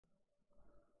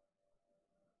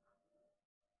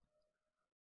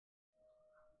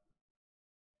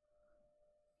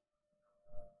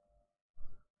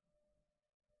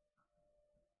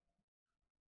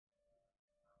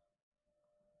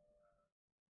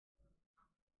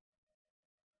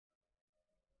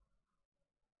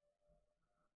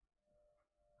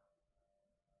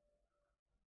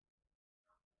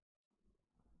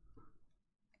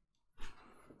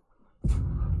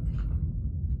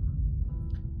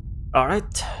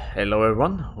Alright, hello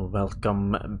everyone,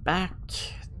 welcome back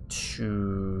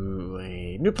to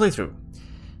a new playthrough.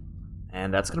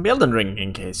 And that's gonna be Elden Ring,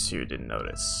 in case you didn't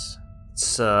notice.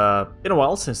 It's been a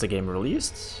while since the game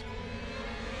released.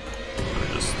 Let me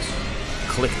just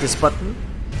click this button.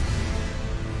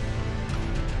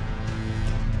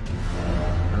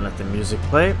 And let the music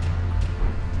play.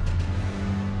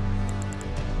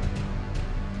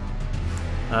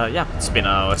 Yeah, it's been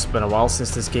a while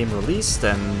since this game released,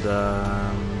 and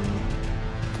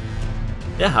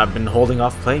yeah, I've been holding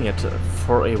off playing it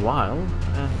for a while,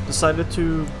 and decided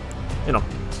to, you know,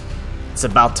 it's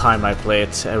about time I play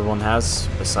it. Everyone has,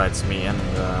 besides me, and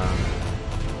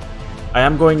I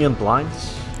am going in blind.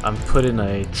 I'm putting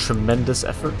a tremendous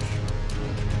effort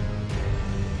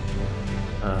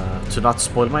to not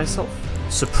spoil myself.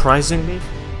 Surprisingly,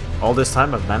 all this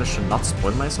time I've managed to not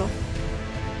spoil myself.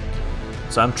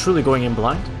 So I'm truly going in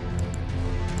blind,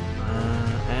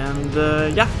 and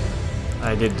yeah,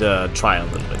 I did try a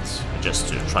little bit, just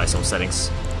to try some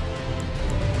settings.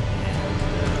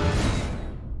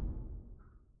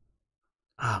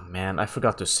 Ah man, I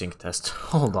forgot to sync test.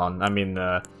 Hold on, I mean,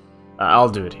 I'll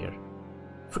do it here.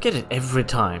 Forget it every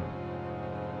time.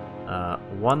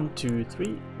 1, 2,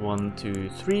 3, 1, 2,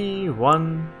 3,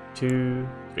 1, 2,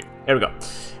 3. Here we go.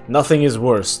 Nothing is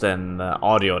worse than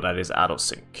audio that is out of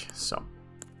sync, so.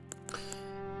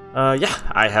 Yeah,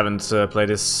 I haven't played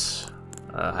this,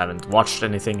 haven't watched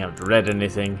anything, haven't read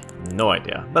anything, no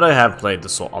idea. But I have played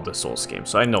the other Souls games,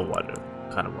 so I know what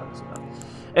kind of what it's about.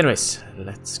 Anyways,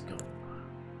 let's go.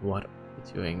 What are we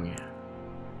doing?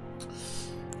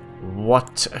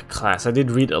 What a class. I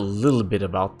did read a little bit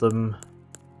about them.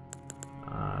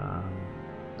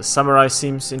 The Samurai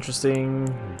seems interesting,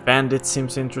 Bandit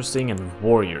seems interesting, and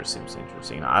Warrior seems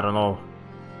interesting. I don't know.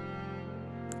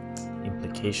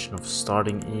 Implication of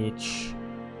starting each.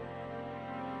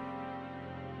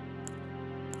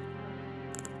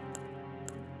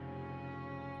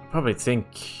 I probably think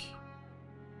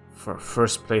for a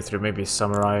first playthrough maybe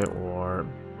Samurai or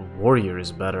Warrior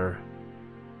is better.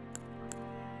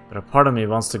 But a part of me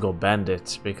wants to go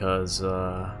Bandit because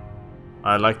I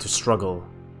like to struggle.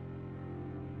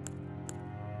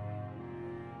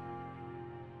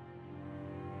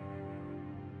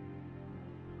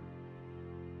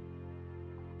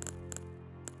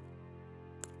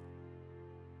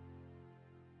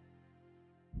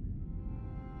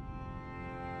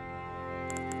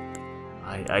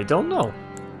 I don't know.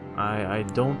 I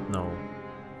don't know.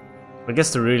 I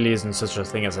guess there really isn't such a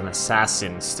thing as an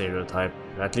assassin stereotype,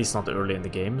 at least not early in the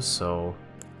game, so...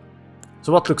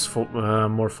 So what looks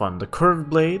more fun? The curved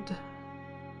blade?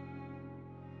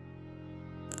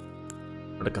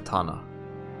 Or the katana?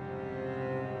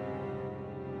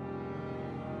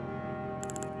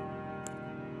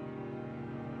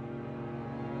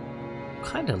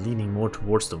 Kinda leaning more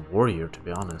towards the warrior, to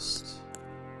be honest.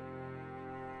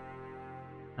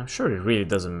 I'm sure it really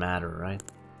doesn't matter, right?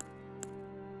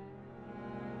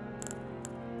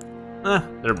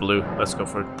 They're blue. Let's go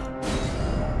for it.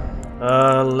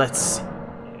 Let's see.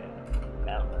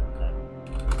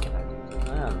 Can I do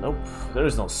that? Nope. There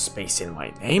is no space in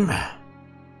my name.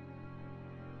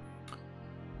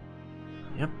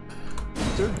 Yep.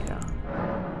 Victor, yeah.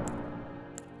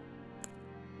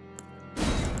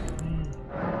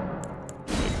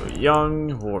 There we go.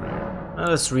 Young warrior.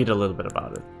 Let's read a little bit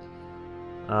about it.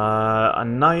 A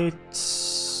knight,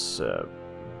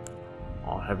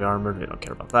 heavy armored, we don't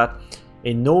care about that.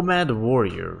 A nomad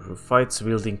warrior who fights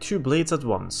wielding 2 blades at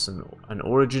once, an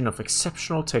origin of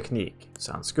exceptional technique.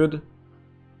 Sounds good.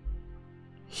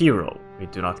 Hero, we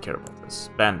do not care about this.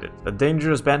 Bandit, a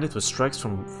dangerous bandit who strikes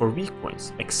for weak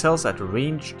points, excels at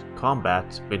ranged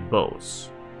combat with bows.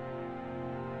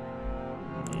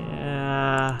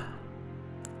 Yeah...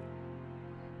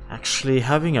 Actually,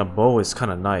 having a bow is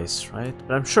kind of nice, right?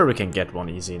 But I'm sure we can get one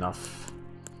easily enough.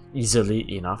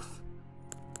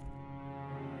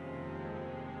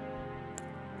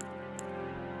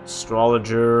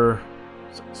 Astrologer,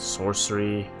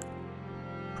 sorcery,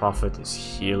 prophet is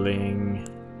healing.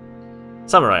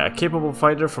 Samurai, a capable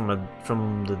fighter from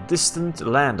the distant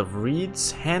land of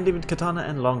reeds, handy with katana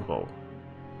and longbow.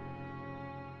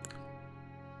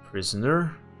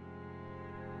 Prisoner.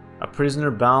 A prisoner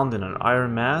bound in an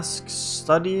iron mask,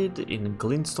 studied in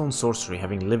glintstone sorcery,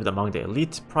 having lived among the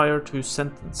elite prior to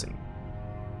sentencing.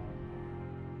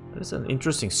 That is an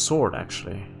interesting sword,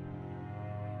 actually.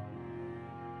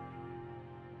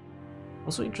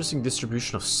 Also interesting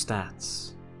distribution of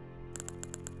stats.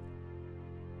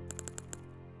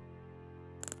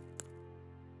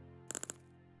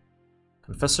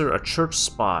 Confessor, a church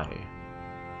spy.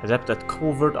 Adept at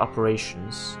covert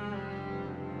operations.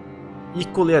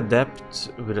 equally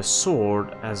adept with a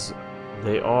sword as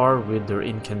they are with their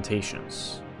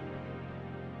incantations.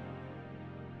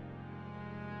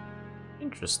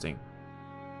 Interesting.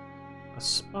 A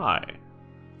spy.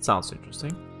 Sounds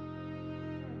interesting.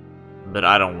 But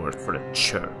I don't work for the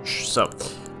church. So,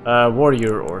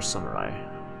 warrior or samurai.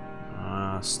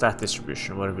 Stat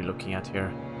distribution, what are we looking at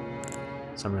here?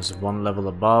 Samurai is one level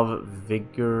above.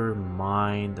 Vigor,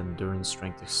 mind, endurance,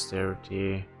 strength,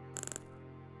 dexterity.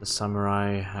 The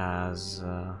samurai has...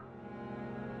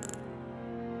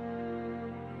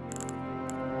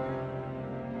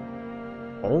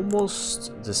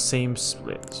 almost the same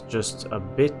split, just a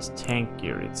bit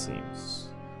tankier it seems.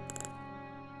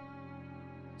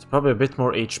 It's probably a bit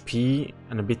more HP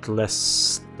and a bit less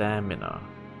stamina.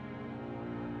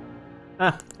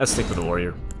 Let's stick with the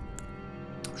warrior.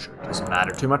 I'm sure it doesn't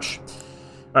matter too much.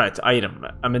 Alright, item.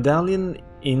 A medallion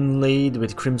inlaid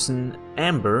with crimson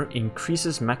amber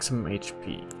increases maximum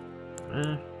HP.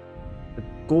 The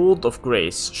gold of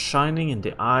grace shining in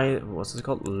the eye... what's it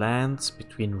called? Lands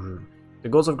between runes. The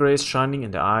gold of grace shining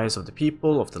in the eyes of the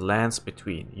people of the lands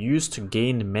between. Used to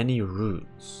gain many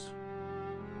runes.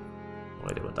 No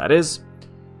idea what that is.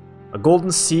 A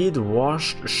golden seed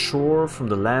washed ashore from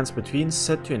the lands between,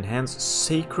 said to enhance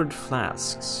sacred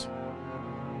flasks.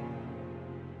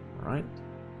 Alright.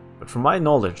 But from my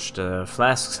knowledge, the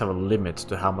flasks have a limit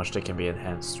to how much they can be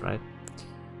enhanced, right?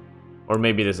 Or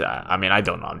maybe there's... I mean, I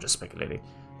don't know, I'm just speculating.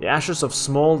 The ashes of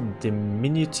small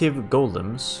diminutive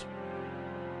golems.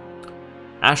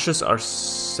 Ashes are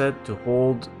said to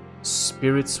hold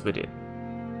spirits within.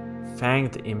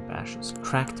 Fanged imp ashes.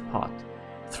 Cracked pot.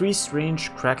 3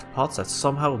 strange cracked pots that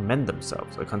somehow mend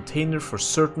themselves. A container for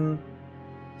certain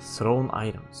thrown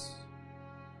items.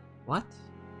 What?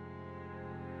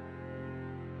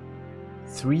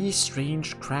 3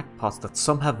 strange cracked pots that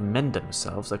somehow mend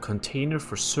themselves. A container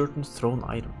for certain thrown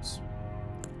items.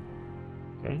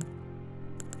 Okay.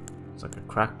 It's like a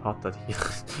crackpot that he...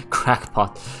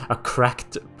 crackpot. A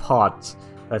cracked pot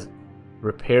that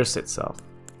repairs itself.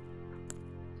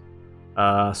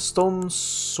 Stone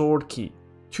sword key.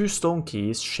 2 stone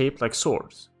keys shaped like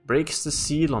swords. Breaks the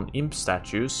seal on imp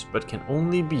statues, but can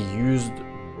only be used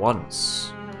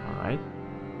once. Alright.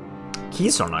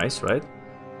 Keys are nice, right?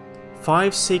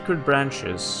 5 sacred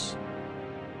branches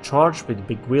charged with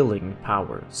bewailing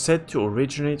power, said to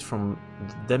originate from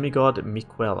the demigod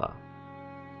Miquella.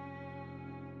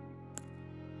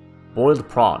 Boiled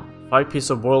prawn. 5 pieces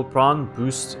of boiled prawn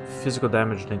boost physical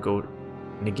damage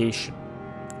negation.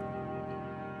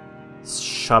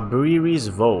 Shabriri's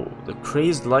vow. The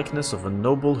crazed likeness of a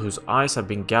noble whose eyes have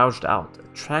been gouged out.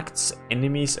 Attracts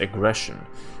enemies' aggression.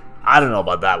 I don't know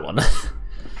about that one.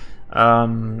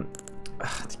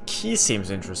 The key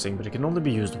seems interesting, but it can only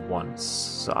be used once.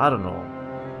 So I don't know.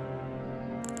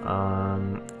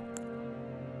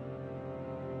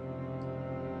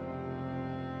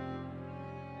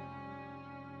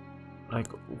 Like,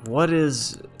 what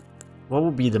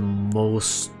would be the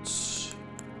most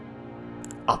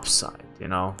upside, you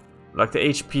know? Like the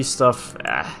HP stuff,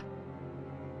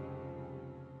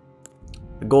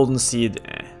 The golden seed,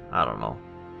 I don't know.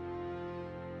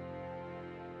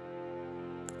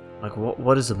 Like,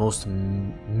 what is the most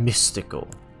mystical?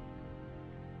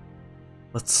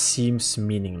 What seems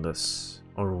meaningless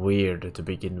or weird to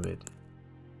begin with?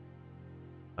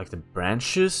 Like the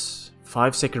branches?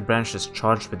 5 sacred branches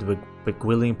charged with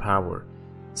bewailing power.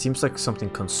 Seems like something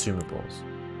consumables.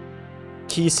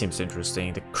 Key seems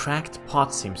interesting. The cracked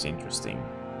pot seems interesting.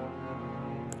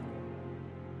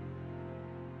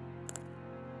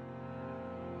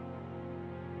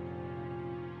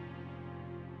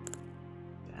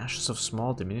 The ashes of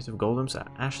small diminutive golems.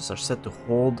 Ashes are said to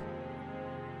hold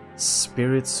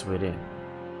spirits within.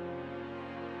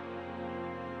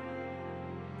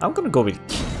 I'm gonna go with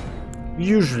key.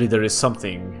 Usually there is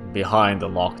something behind the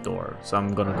locked door, so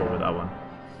I'm gonna go with that one.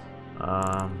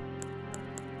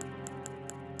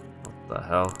 What the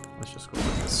hell? Let's just go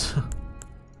with this.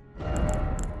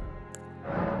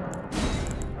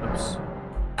 Oops.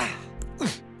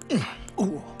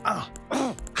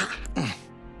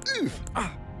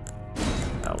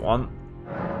 That one.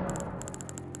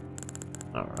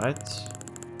 Alright.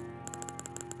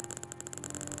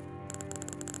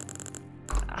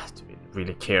 Do we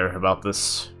really care about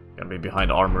this? Gonna be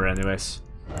behind armor anyways.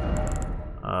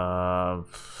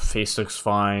 Face looks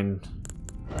fine.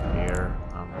 Here.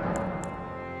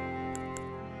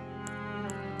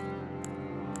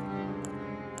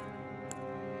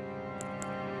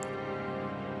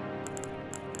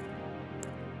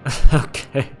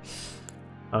 Okay.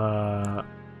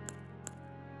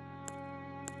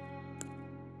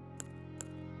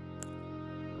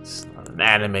 It's not an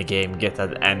anime game. Get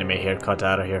that anime haircut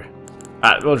out of here.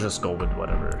 We'll just go with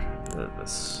whatever.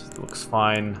 This looks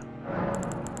fine.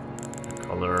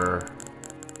 Color.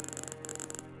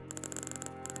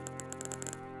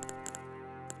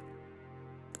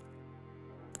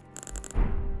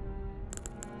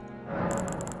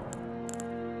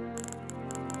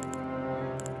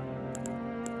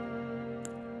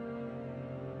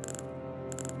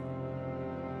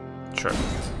 Sure.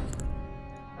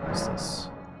 What's this?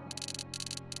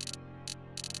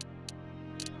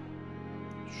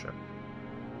 Sure.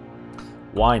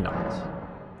 Why not?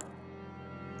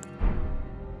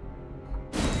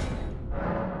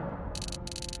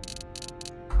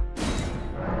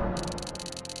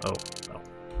 Oh,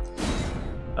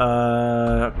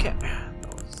 no. Okay.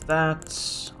 What's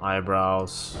that?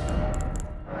 Eyebrows.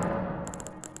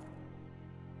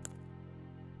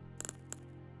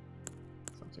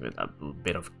 With a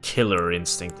bit of killer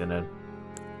instinct in it.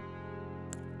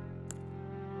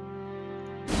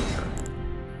 Sure.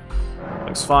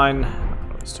 Looks fine.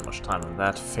 Not waste too much time on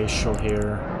that. Facial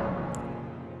here.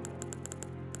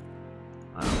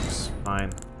 That looks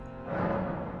fine.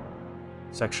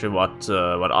 It's actually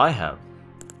what I have.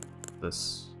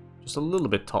 This just a little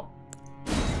bit tall.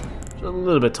 Just a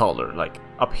little bit taller, like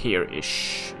up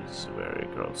here-ish is where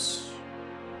it grows.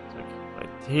 It's like right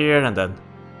here and then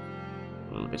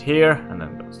a little bit here, and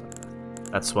then goes like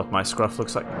that. That's what my scruff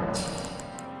looks like.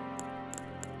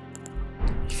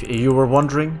 If you were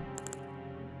wondering.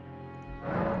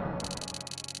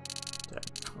 Yeah,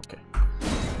 okay.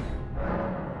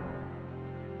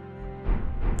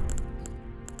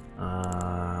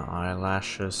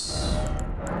 Eyelashes.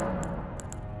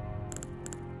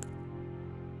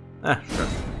 Sure.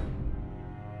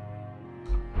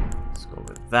 Let's go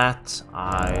with that.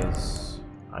 Eyes.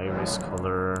 Iris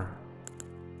color.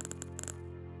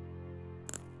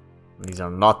 These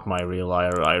are not my real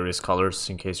iris colors,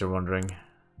 in case you're wondering.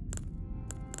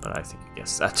 But I think I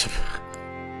guessed that.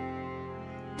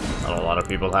 Not a lot of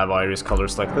people have iris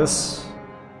colors like this.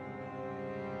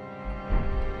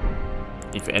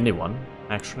 If anyone,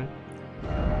 actually.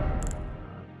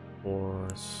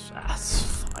 That's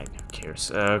fine, who cares?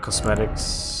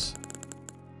 Cosmetics.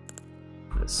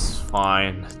 This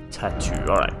fine. Tattoo,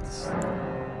 alright.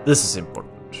 This is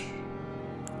important.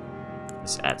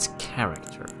 This adds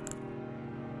character.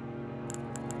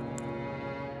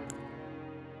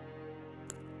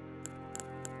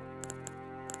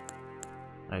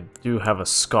 I do have a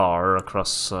scar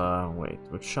across, wait,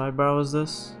 which eyebrow is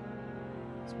this?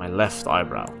 It's my left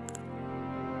eyebrow.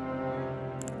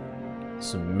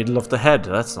 It's the middle of the head,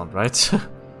 that's not right.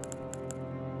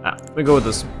 We go with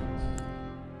this.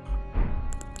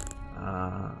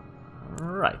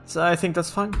 Right, I think that's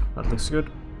fine. That looks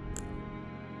good.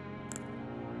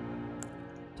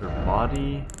 Their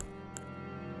body.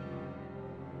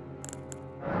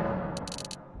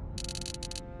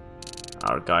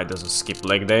 Our guy doesn't skip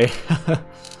leg day.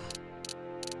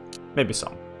 Maybe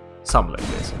some leg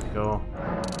days. Here we go.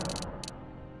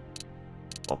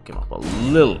 Bulk him up a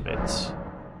little bit.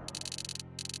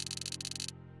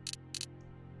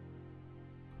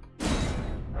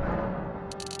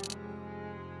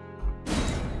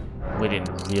 Within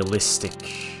realistic.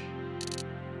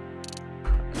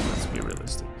 Let's be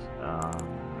realistic.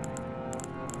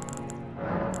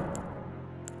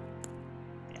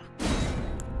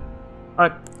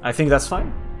 Alright, I think that's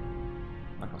fine.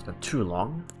 That was not too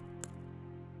long.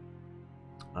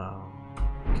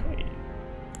 Okay.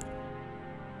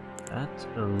 That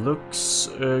looks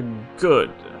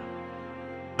good.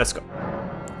 Let's go.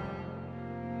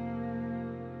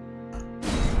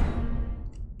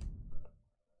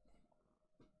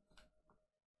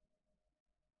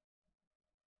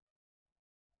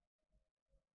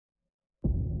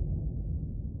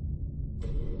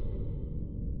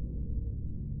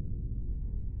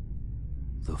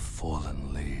 The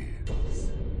fallen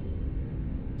leaves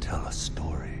tell a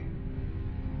story.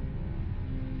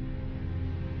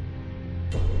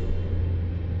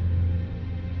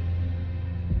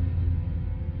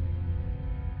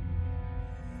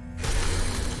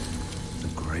 The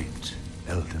great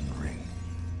Elden Ring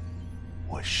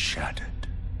was shattered.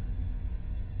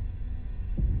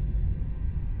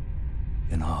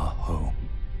 In our home,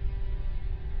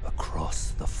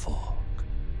 across the fog.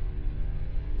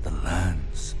 The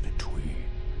lands between.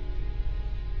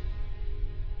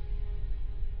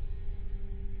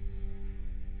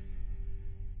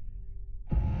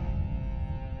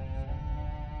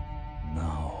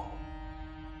 Now,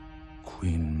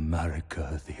 Queen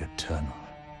Marika the Eternal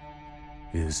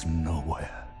is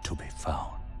nowhere to be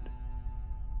found.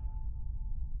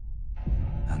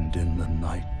 And And in the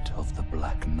night of the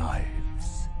Black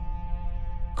Knives,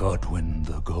 Godwyn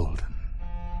the Golden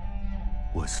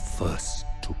was first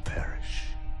to perish.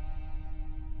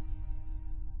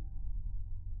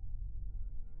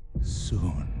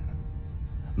 Soon,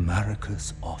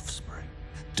 Marika's offspring,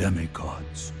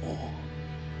 demigods all,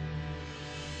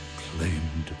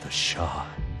 claimed the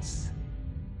shards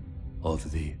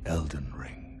of the Elden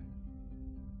Ring.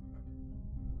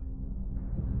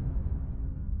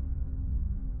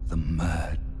 The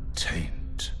mad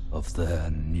taint of their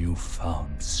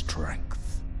newfound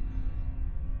strength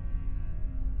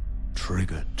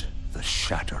triggered the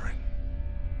shattering.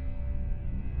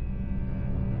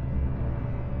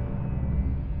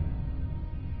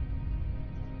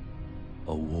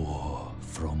 A war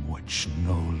from which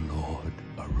no lord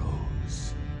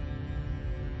arose.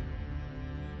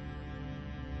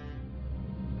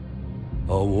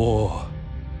 A war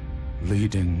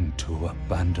leading to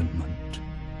abandonment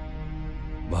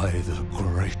by the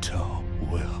greater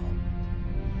will.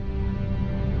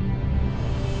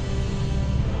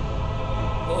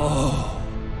 Oh,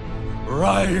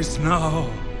 rise now,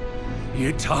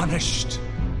 ye tarnished,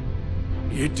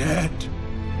 ye dead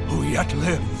who yet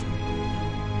live.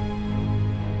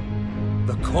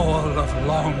 The call of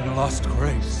long-lost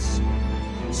grace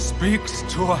speaks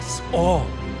to us all.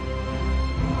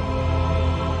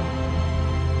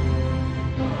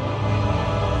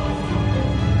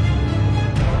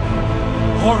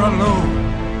 Horalu,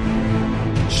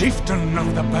 chieftain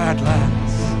of the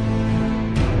Badlands,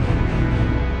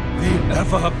 the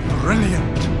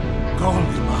ever-brilliant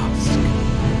Gold Mask.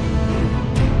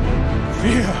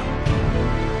 Fear,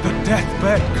 the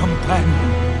deathbed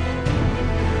companion,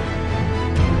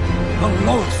 the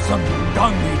loathsome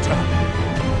dung-eater,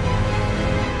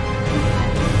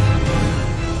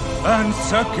 and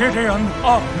Sir Gideon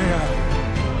Othmere,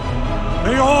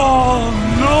 the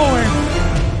all-knowing.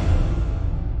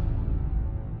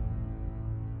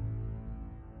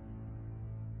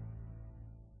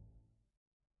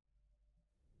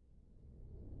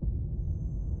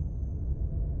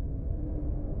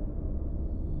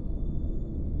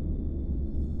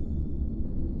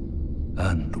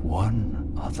 And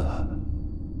one other,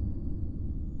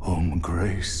 whom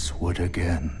grace would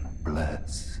again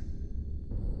bless.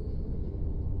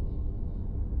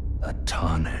 A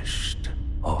tarnished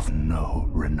of no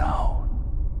renown.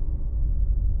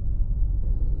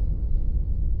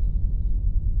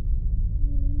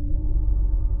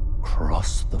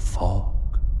 Cross the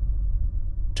fog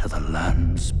to the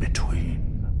lands between.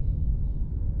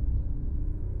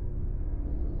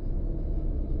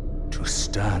 To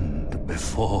stand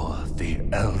before the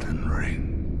Elden Ring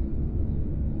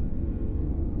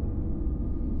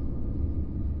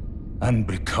and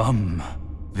become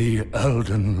the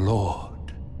Elden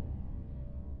Lord.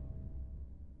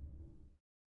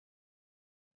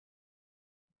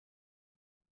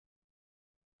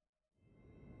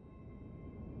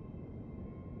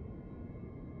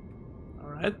 All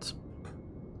right.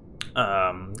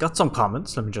 Got some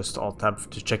comments. Let me just alt-tab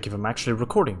to check if I'm actually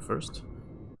recording first.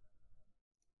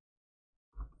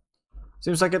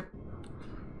 Seems like it.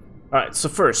 Alright, so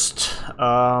first,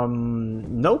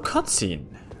 no cutscene.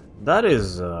 That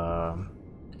is an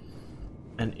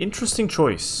interesting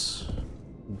choice.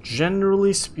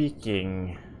 Generally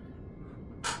speaking,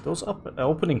 those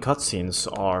opening cutscenes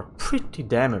are pretty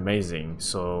damn amazing,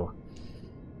 so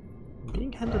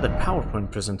being handed a PowerPoint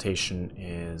presentation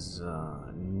is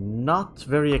not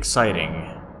very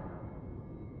exciting.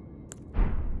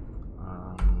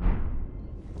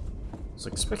 I was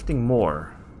expecting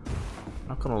more,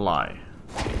 not gonna lie.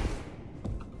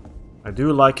 I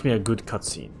do like me a good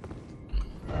cutscene.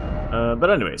 But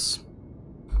anyways,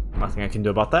 nothing I can do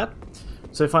about that.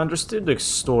 So if I understood the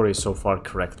story so far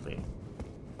correctly,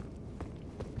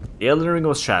 the Elden Ring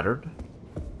was shattered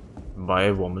by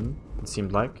a woman, it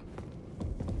seemed like.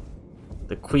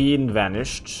 The queen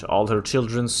vanished, all her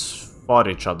children fought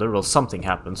each other, well something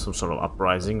happened, some sort of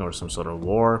uprising or some sort of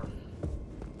war.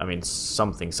 I mean,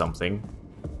 something,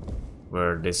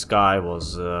 where this guy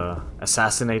was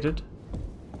assassinated,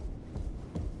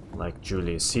 like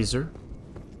Julius Caesar,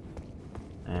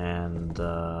 and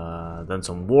then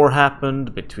some war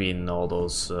happened between all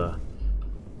those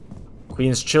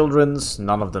queen's childrens.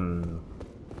 None of them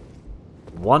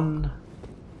won.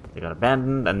 They got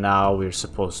abandoned, and now we're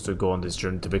supposed to go on this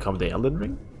journey to become the Elden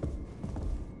Ring.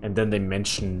 And then they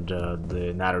mentioned,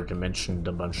 the narrator mentioned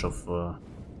a bunch of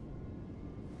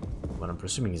what I'm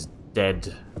presuming is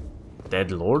dead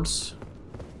lords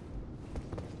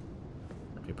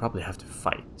that we probably have to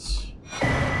fight.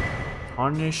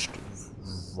 Tarnished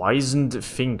wizened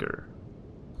finger.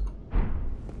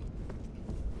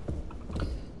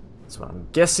 That's what I'm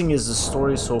guessing is the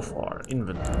story so far.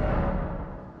 Inventory.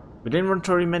 With the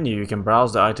inventory menu, you can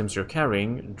browse the items you're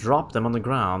carrying, drop them on the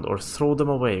ground, or throw them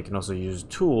away. You can also use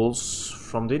tools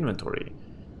from the inventory.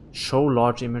 Show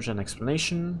large image and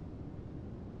explanation.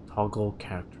 Toggle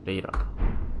character data.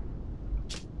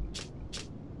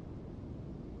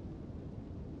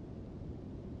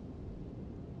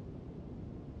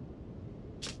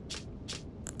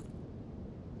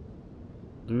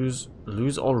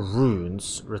 Lose all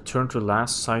runes. Return to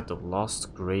last site of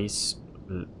lost grace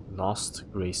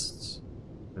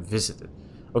visited.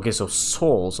 Okay, so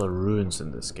souls are runes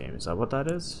in this game. Is that what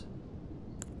that is?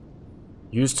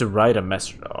 Used to write a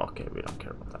message. Oh, okay, we don't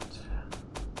care about that.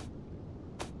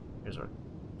 Here's our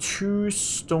 2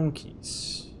 stone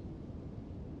keys.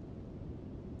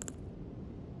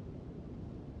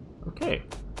 Okay,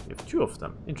 we have 2 of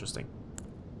them. Interesting.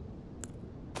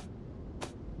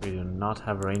 We do not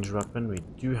have a ranged weapon. We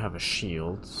do have a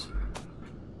shield.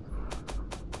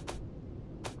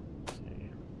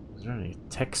 Okay. Is there any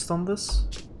text on this?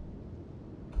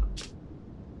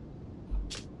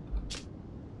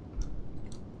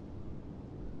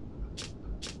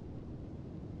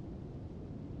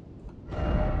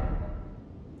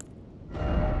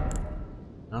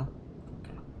 No?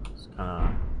 Okay. Just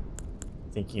kinda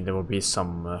thinking there will be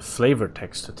some flavor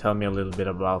text to tell me a little bit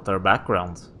about their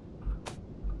background.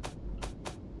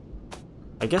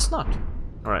 I guess not.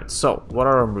 Alright, so, what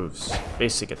are our moves?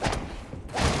 Basic attack.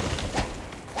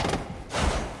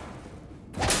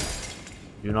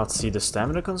 Do not see the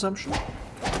stamina consumption?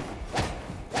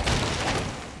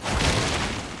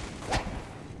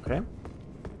 Okay.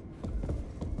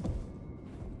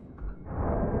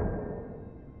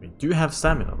 We do have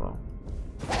stamina though.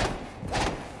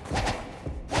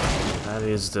 That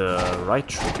is the right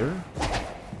trigger.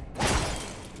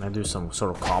 Can I do some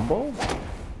sort of combo?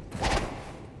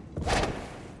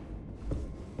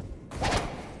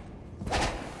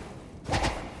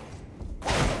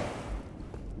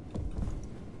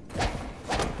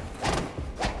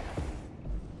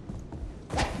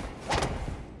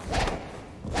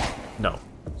 No.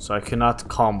 So I cannot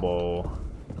combo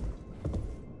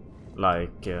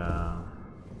like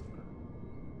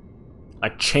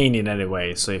chain in any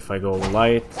way. So if I go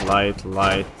light, light,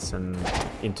 light, and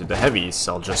into the heavies,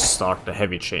 I'll just start the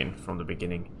heavy chain from the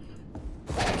beginning.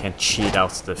 I can't cheat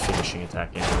out the finishing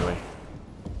attack in any way.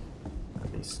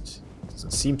 At least it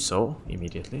doesn't seem so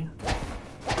immediately.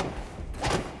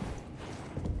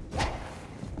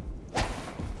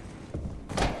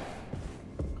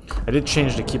 I did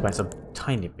change the keybinds a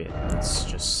tiny bit. Let's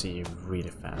just see really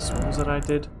fast. What was it I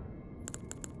did?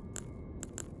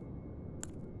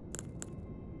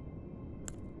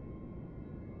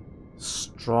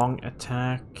 Strong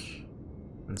attack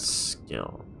and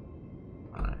skill.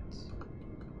 Alright.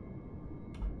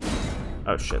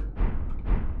 Oh shit.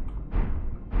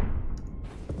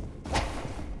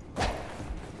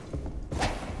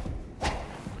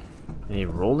 Any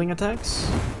rolling attacks?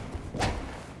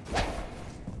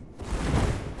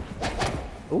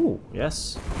 Ooh,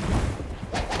 yes.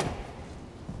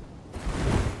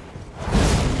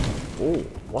 Oh,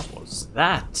 what was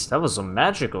that? That was some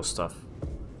magical stuff.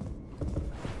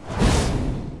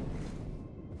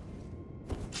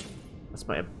 That's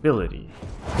my ability.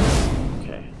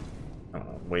 Okay.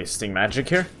 Wasting magic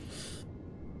here.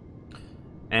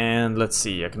 And let's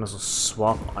see, I can also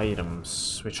swap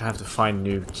items, which I have to find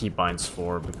new keybinds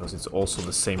for because it's also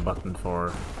the same button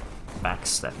for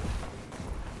backstep.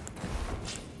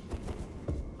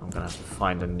 I'm gonna have to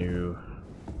find a new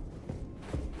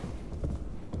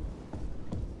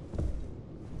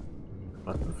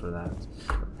button for that.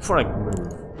 Before I move,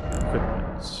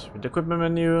 equipment. With the equipment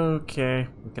menu, okay,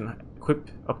 we can equip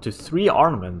up to 3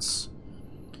 armaments,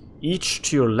 each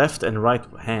to your left and right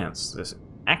hands. There's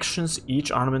actions each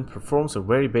armament performs will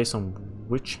vary based on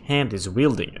which hand is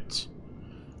wielding it.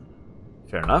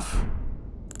 Fair enough.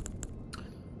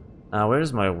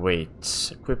 Where's my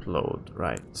weight? Equip load,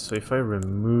 right. So if I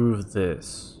remove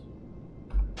this...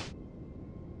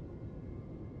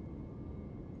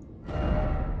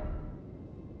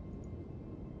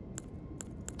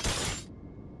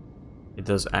 it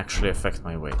does actually affect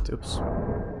my weight, oops.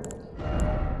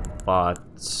 But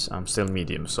I'm still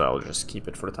medium, so I'll just keep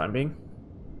it for the time being.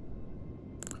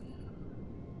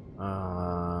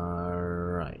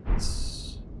 Right.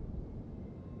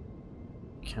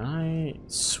 Can I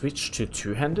switch to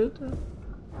two-handed?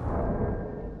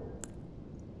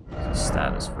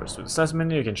 Status first. With the status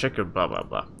menu, you can check your blah blah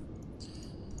blah.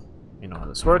 You know how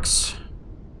this works.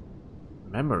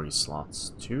 Memory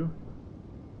slots too.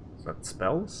 Is that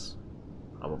spells?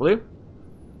 Probably.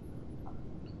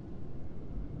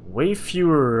 way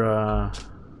fewer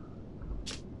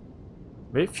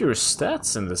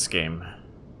stats in this game.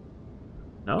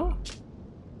 No?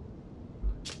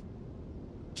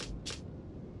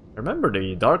 I remember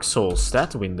the Dark Souls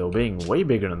stat window being way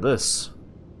bigger than this.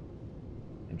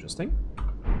 Interesting.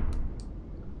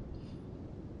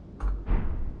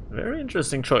 Very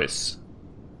interesting choice.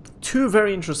 Two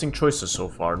very interesting choices so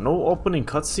far. No opening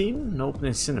cutscene, no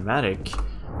opening cinematic,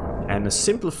 and a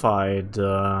simplified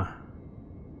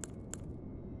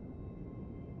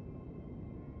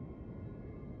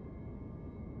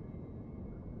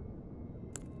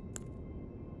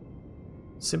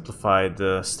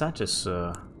status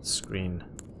screen.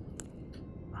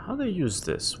 How do I use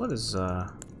this? What is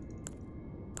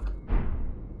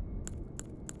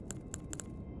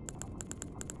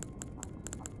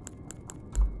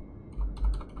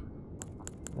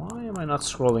Why am I not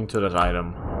scrolling to that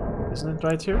item? Isn't it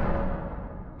right here?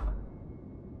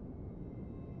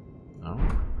 No?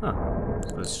 Huh.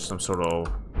 So it's some sort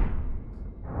of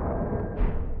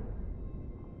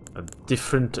a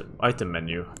different item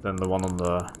menu than the one on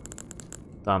the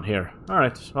down here.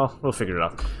 Alright, well, we'll figure it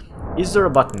out. Is there a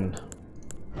button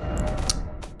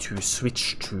to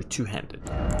switch to two-handed?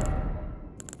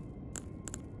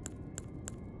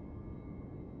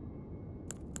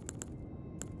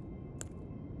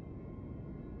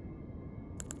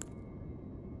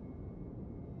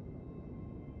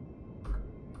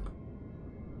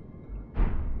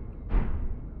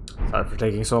 Sorry for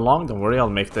taking so long, don't worry, I'll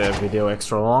make the video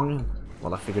extra long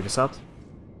while I figure this out.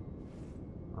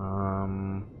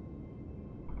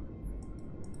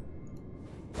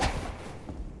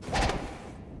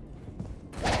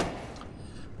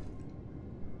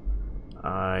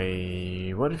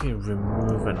 What if you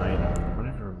remove an item? What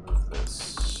if you remove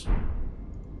this?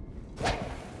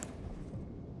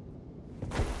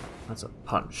 That's a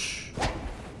punch.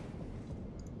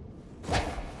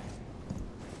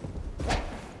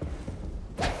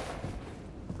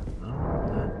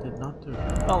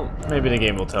 Well, maybe the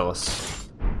game will tell us.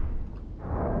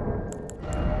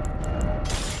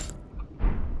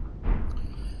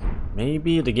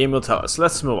 Maybe the game will tell us.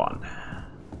 Let's move on.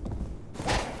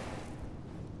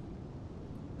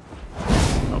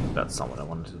 Oh, that's not what I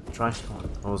wanted to try.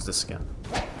 What was this again?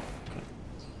 Okay.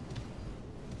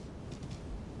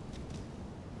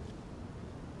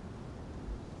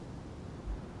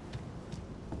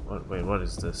 Wait, what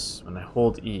is this? When I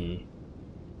hold E...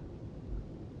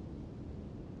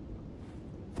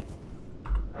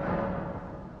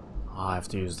 I have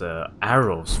to use the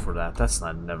arrows for that. That's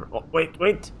not never. Oh,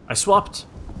 wait! I swapped!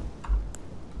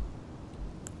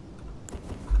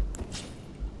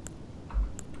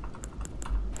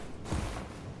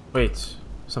 Wait,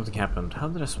 something happened. How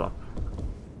did I swap?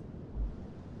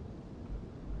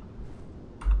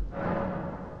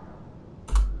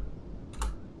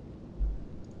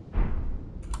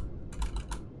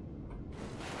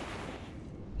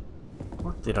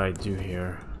 What did I do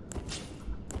here?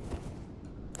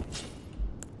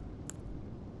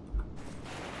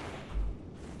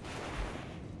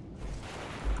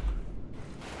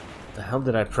 The hell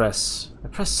did I press? I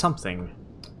pressed something.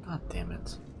 God damn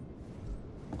it.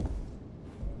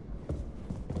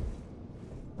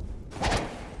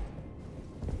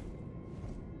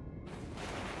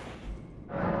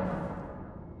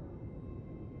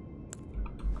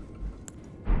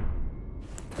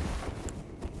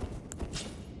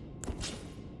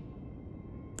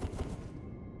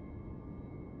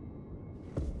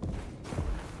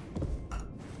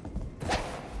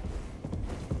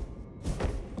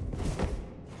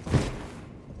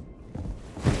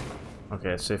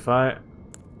 Okay, so if I...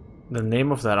 The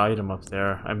name of that item up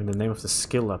there, I mean the name of the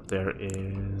skill up there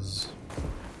is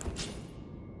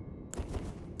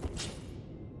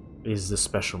the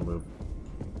special move.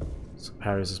 So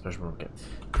parry is a special move. Okay.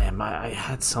 Damn, I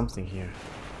had something here.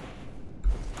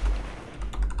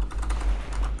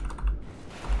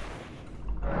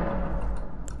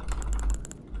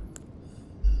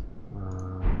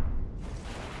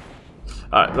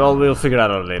 Alright, well, we'll figure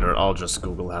that out later. I'll just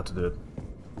Google how to do it.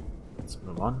 Let's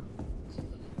move on.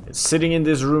 It's sitting in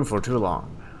this room for too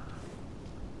long.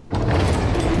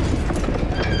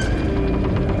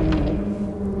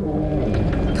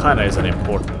 Kinda isn't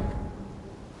important.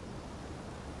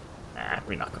 Nah,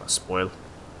 we're not gonna spoil.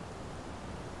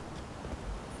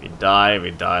 We die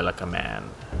like a man.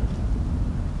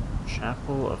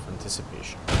 Chapel of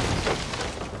Anticipation.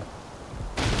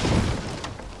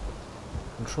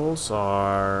 Controls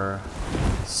are...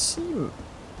 seem...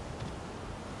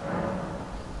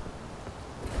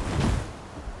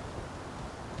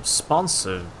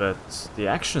 responsive, but the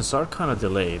actions are kind of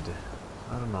delayed.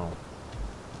 I don't know.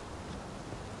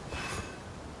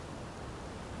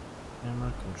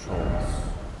 Camera controls.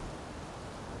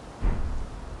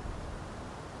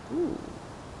 Ooh.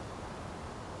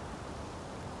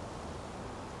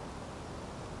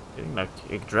 Getting like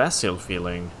Yggdrasil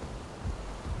feeling.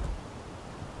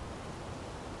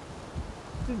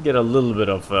 Did get a little bit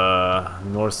of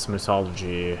Norse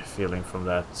mythology feeling from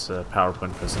that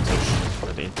PowerPoint presentation,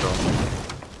 that intro.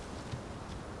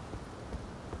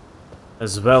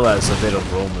 As well as a bit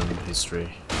of Roman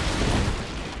history.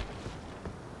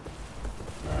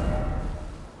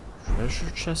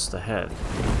 Treasure chest ahead.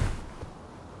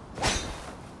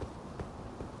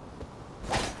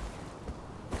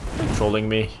 Are you trolling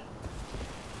me?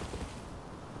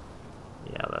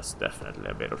 Yeah, that's definitely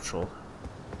a bit of troll.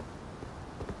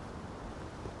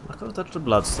 I'm not gonna touch the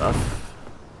blood stuff.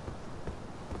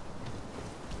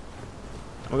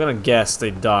 I'm gonna guess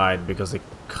they died because they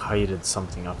kited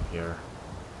something up here.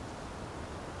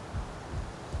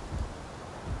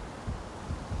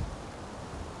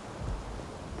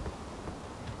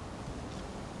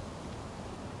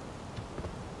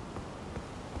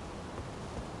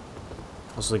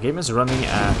 Also, the game is running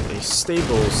at a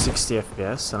stable 60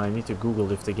 FPS, and I need to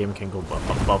Google if the game can go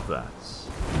above that.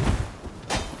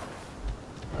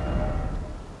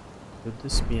 Could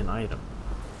this be an item?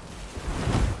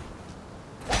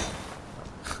 I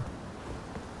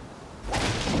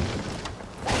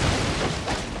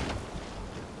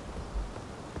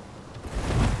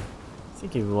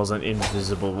think if it was an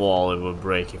invisible wall, it would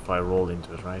break if I rolled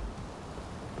into it, right?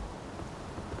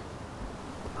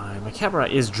 My camera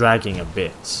is dragging a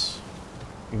bit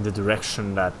in the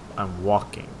direction that I'm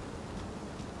walking.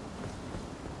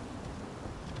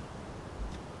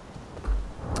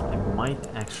 I might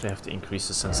actually have to increase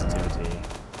the sensitivity to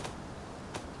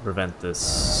prevent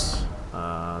this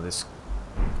this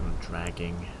from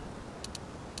dragging.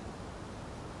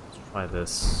 Let's try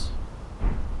this.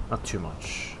 Not too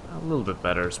much. A little bit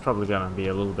better. It's probably gonna be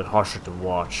a little bit harsher to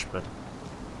watch, but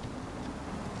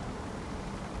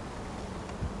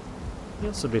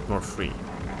feels a bit more free.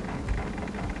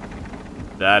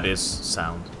 That is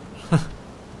sound. I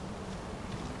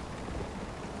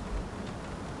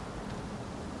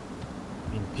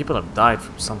mean, people have died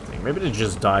from something. Maybe they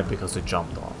just died because they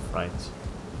jumped off, right?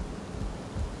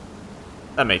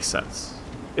 That makes sense.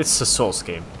 It's a Souls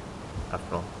game,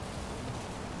 after all.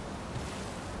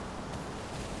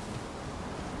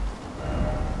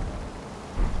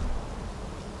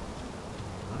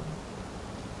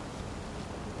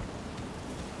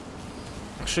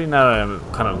 Actually, now that I'm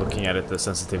kind of looking at it, the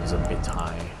sensitivity is a bit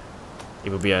high.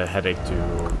 It would be a headache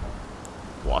to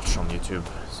watch on YouTube,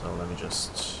 so let me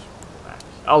just go back.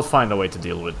 I'll find a way to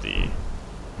deal with the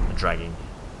dragging.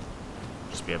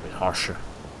 Just be a bit harsher.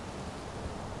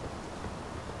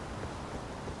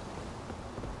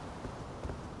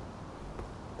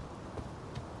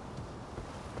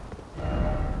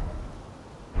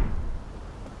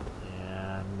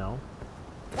 Yeah, no.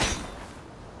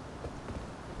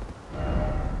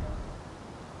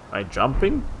 By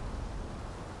jumping?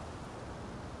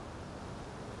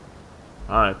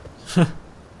 Alright.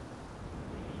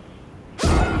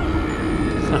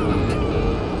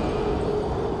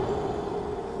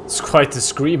 It's quite a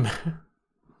scream.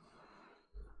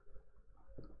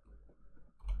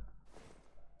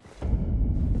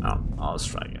 Oh, let's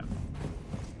try again.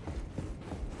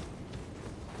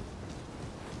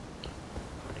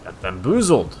 I got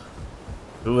bamboozled.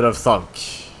 Who would have thunk?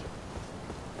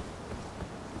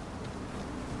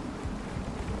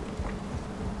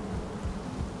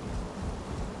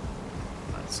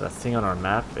 The thing on our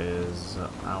map is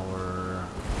our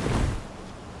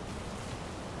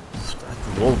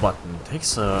that roll button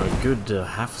takes a good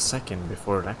half a second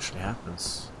before it actually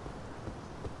happens.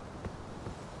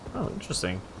 Oh,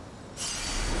 interesting.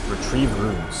 Retrieve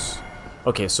runes.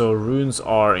 Okay, so runes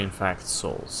are in fact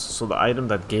souls. So the item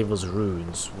that gave us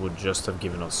runes would just have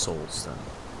given us souls then.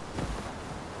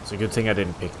 It's a good thing I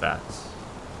didn't pick that.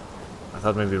 I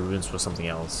thought maybe runes was something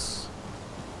else.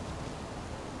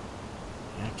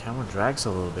 Yeah, camera drags a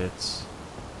little bit. It's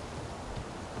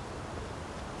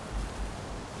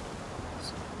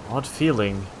an odd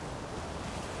feeling.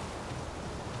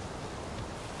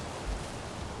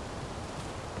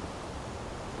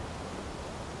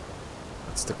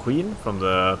 That's the queen from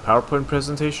the PowerPoint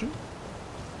presentation.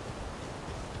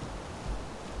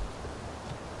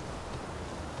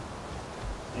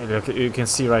 Hey, look, you can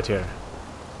see right here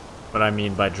what I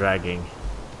mean by dragging.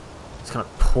 It's kind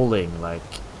of pulling, like.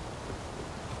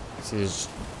 See, just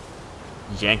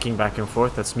yanking back and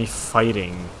forth. That's me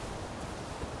fighting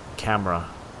camera.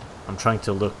 I'm trying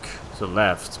to look to the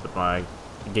left, but my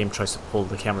game tries to pull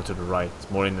the camera to the right,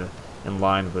 more in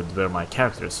line with where my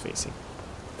character is facing.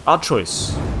 Odd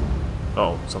choice.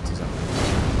 Oh, something's happening.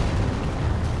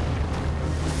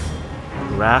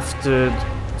 Grafted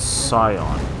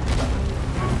Scion.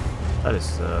 That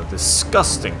is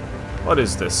disgusting. What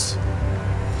is this?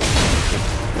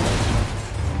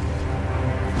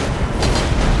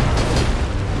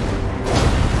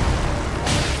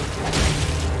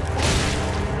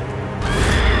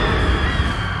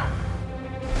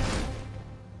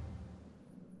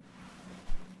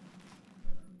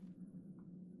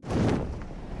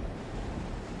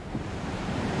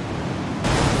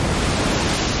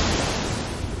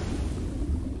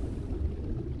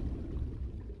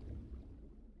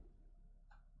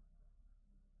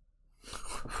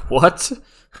 What?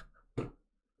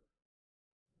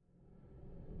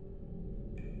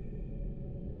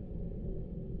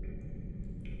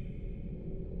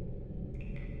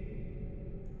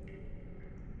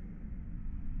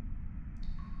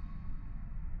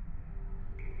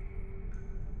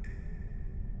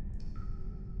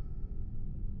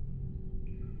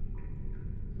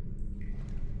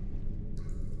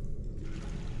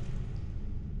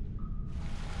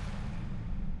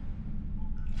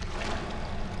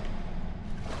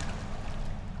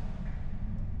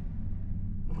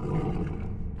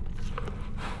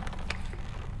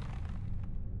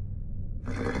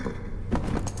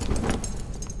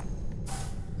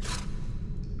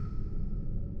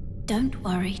 Don't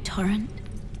worry, Torrent.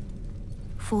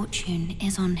 Fortune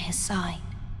is on his side.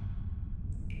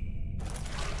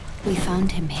 We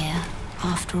found him here,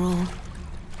 after all.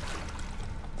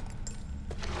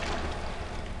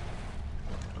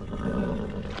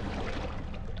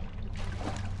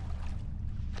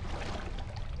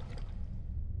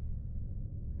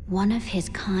 One of his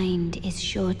kind is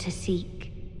sure to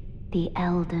seek the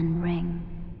Elden Ring.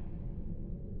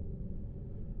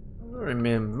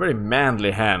 Very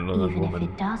manly hand on that woman. Even if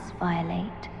it does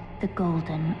violate the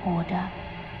Golden Order.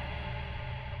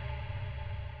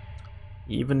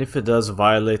 Even if it does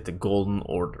violate the Golden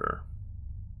Order.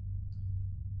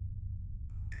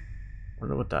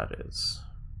 Wonder what that is.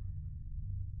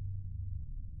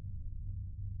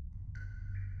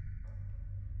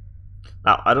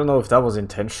 Now, I don't know if that was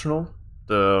intentional,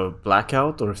 the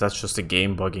blackout, or if that's just the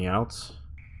game bugging out.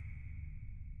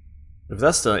 If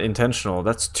that's the intentional,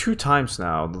 that's 2 times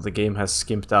now that the game has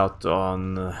skimped out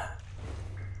on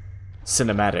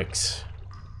cinematics.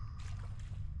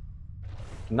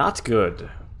 Not good.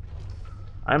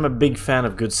 I'm a big fan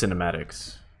of good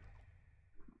cinematics.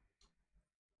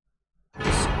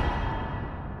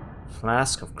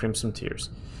 Flask of Crimson Tears.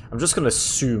 I'm just gonna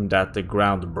assume that the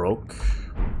ground broke.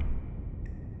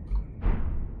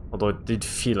 Although it did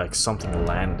feel like something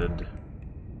landed.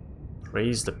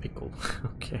 Praise the pickle.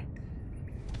 Okay.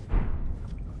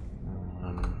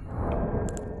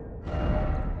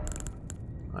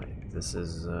 Right, this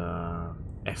is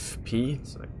FP.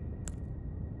 It's like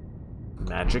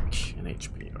magic and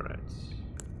HP. All right.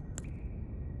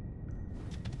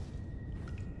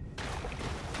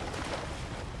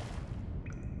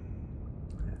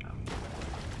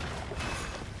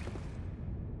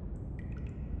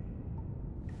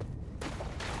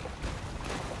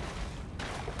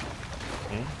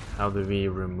 How do we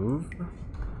remove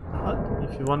HUD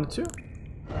if you wanted to?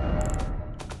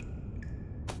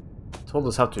 Told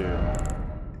us how to.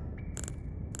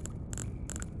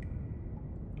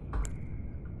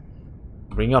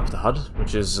 Bring up the HUD,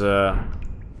 which is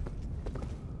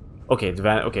okay.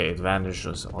 It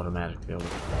vanishes automatically.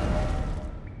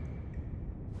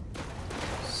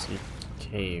 Seek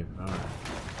cave. All right.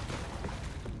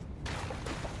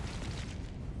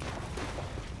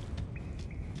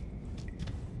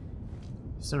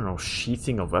 Is there no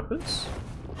sheathing of weapons?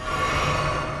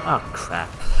 Ah, crap.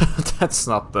 That's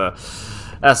not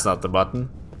the button.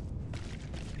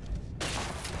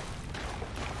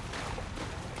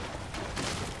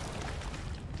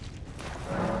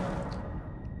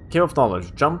 Cave of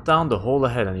Knowledge. Jump down the hole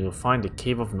ahead and you'll find the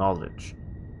Cave of Knowledge.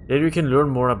 There you can learn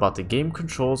more about the game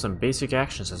controls and basic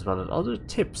actions as well as other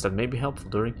tips that may be helpful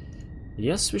during...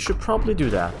 Yes, we should probably do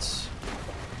that.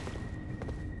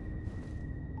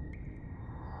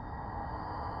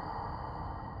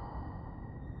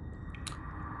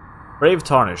 Brave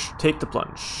Tarnish, take the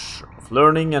plunge of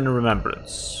learning and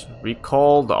remembrance.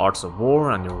 Recall the arts of war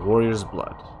and your warrior's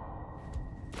blood.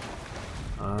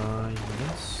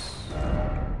 Yes.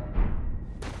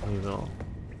 We will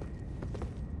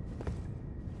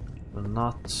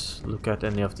not look at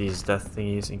any of these death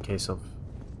thingies in case of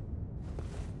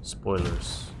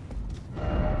spoilers.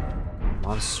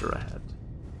 Monster ahead.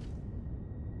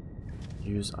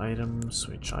 Use item,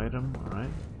 switch item, alright.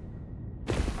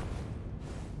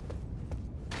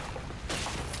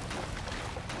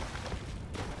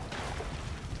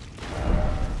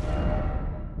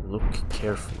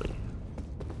 carefully.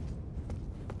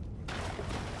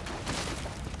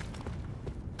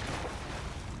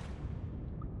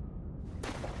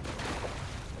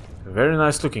 Very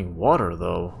nice looking water,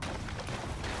 though.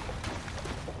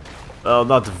 Well,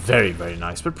 not very, very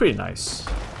nice, but pretty nice.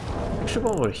 Actually,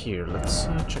 while we're here, let's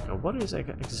check out what is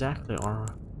exactly our...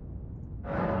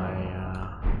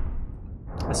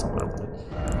 That's not what I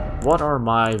wanted. What are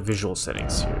my visual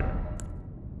settings here?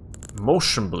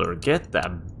 Motion blur, get that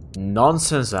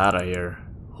nonsense out of here.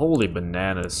 Holy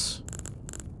bananas.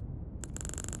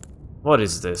 What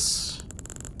is this?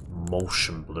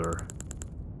 Motion blur.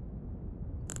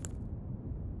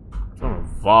 If I want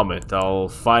to vomit, I'll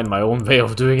find my own way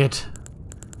of doing it.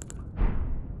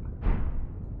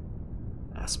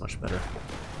 That's much better.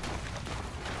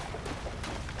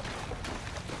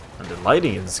 And the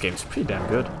lighting in this game is pretty damn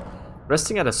good.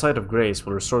 Resting at a site of grace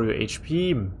will restore your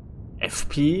HP,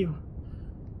 FP,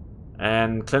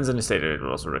 and cleanse any state. It will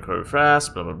also recover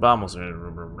fast, blah blah blah, blah,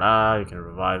 blah, blah. You can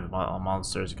revive all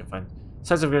monsters, you can find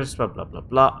sites of grace, blah blah blah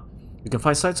blah. You can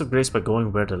find sites of grace by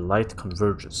going where the light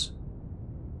converges.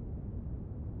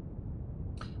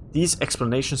 These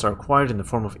explanations are acquired in the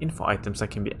form of info items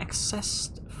that can be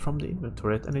accessed from the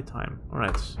inventory at any time.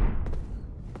 Alright.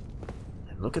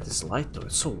 And look at this light though,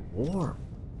 it's so warm.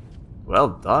 Well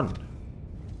done.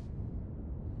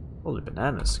 Holy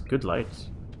bananas, good light.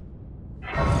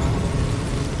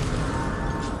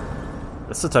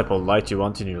 That's the type of light you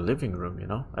want in your living room, you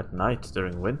know, at night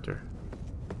during winter.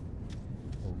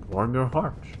 Warm your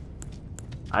heart.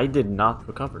 I did not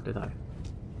recover, did I?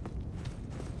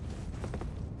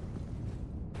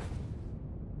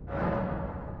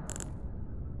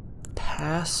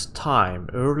 Past time,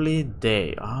 early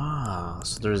day. Ah,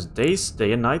 so there's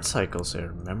day and night cycles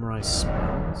here. Memorize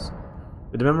spells.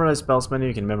 With the memorize spells menu,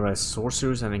 you can memorize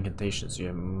sorceries and incantations.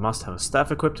 You must have a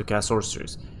staff equipped to cast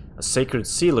sorceries, a sacred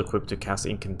seal equipped to cast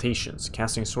incantations.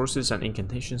 Casting sorceries and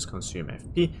incantations consume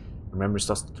FP. Your memory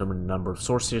stats determine the number of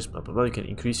sorceries. Blah blah blah. You can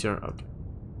increase your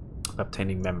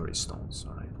obtaining memory stones.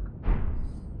 All right.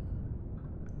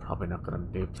 Probably not gonna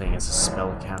be playing as a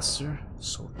spellcaster.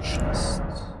 Sword chest.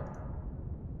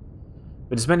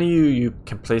 With this menu, you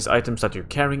can place items that you're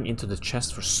carrying into the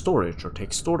chest for storage, or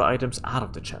take stored items out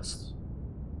of the chest.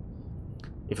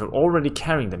 If you're already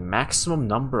carrying the maximum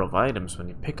number of items, when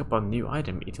you pick up a new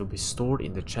item, it will be stored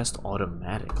in the chest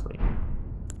automatically.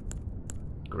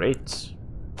 Great.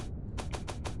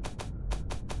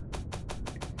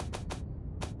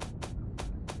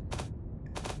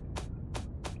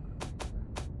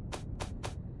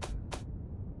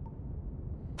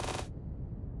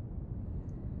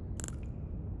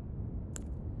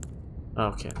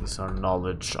 Okay, these are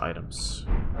knowledge items.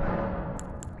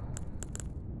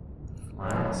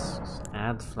 Flasks.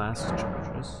 Add flask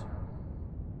charges.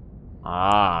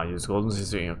 Ah, use golden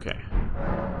seasoning. Okay.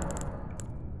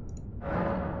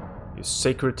 Use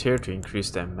sacred tear to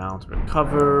increase the amount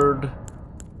recovered.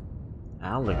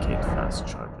 Allocate fast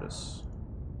charges.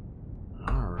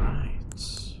 Alright.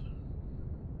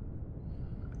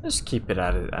 Let's keep it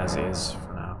at it as is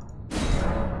for now.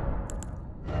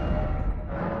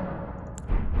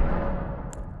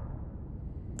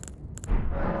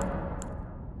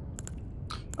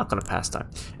 Not gonna pass time.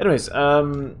 Anyways,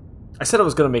 I said I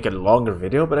was gonna make a longer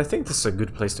video, but I think this is a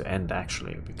good place to end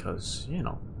actually, because, you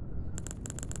know,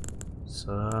 it's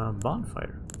a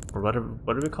bonfire. Or what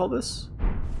do we call this?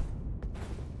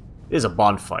 It is a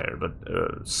bonfire, but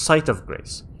site of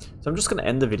grace. So I'm just gonna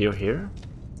end the video here.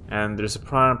 And there's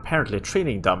apparently a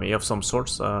training dummy of some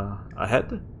sorts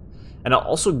ahead. And I'll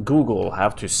also Google how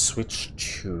to switch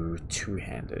to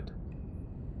two-handed.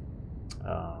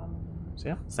 So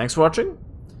yeah, thanks for watching.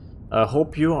 I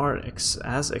hope you are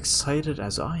as excited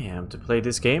as I am to play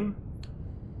this game.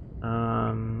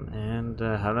 And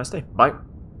have a nice day. Bye.